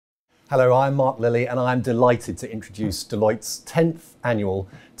Hello, I'm Mark Lillie, and I'm delighted to introduce Deloitte's 10th annual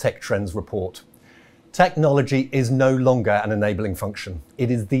Tech Trends report. Technology is no longer an enabling function.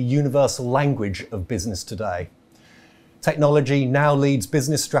 It is the universal language of business today. Technology now leads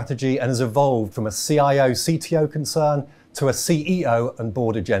business strategy and has evolved from a CIO, CTO concern to a CEO and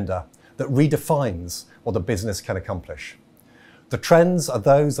board agenda that redefines what a business can accomplish. The trends are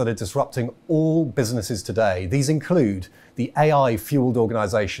those that are disrupting all businesses today. These include the AI-fueled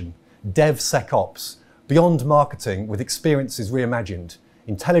organization, DevSecOps, beyond marketing with experiences reimagined,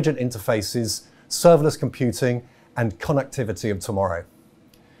 intelligent interfaces, serverless computing, and connectivity of tomorrow.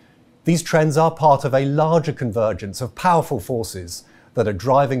 These trends are part of a larger convergence of powerful forces that are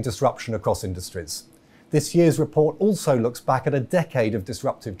driving disruption across industries. This year's report also looks back at a decade of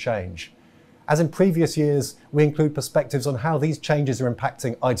disruptive change. As in previous years, we include perspectives on how these changes are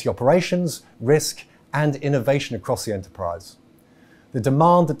impacting IT operations, risk, and innovation across the enterprise. The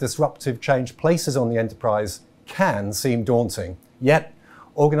demand that disruptive change places on the enterprise can seem daunting, yet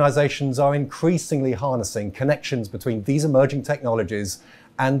organizations are increasingly harnessing connections between these emerging technologies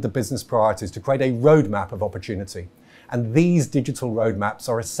and the business priorities to create a roadmap of opportunity. And these digital roadmaps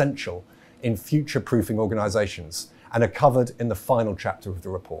are essential in future-proofing organizations and are covered in the final chapter of the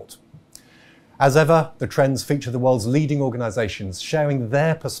report. As ever, the trends feature the world's leading organizations sharing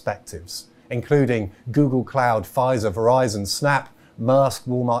their perspectives, including Google Cloud, Pfizer, Verizon, Snap, Maersk,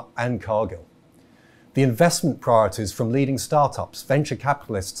 Walmart, and Cargill. The investment priorities from leading startups, venture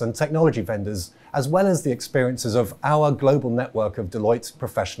capitalists, and technology vendors, as well as the experiences of our global network of Deloitte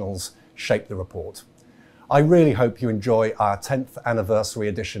professionals, shape the report. I really hope you enjoy our 10th anniversary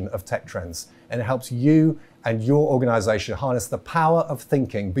edition of Tech Trends, and it helps you and your organization harness the power of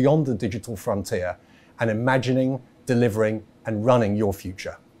thinking beyond the digital frontier and imagining, delivering, and running your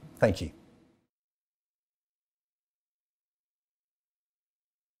future. Thank you.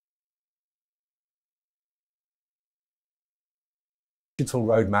 Digital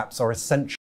roadmaps are essential.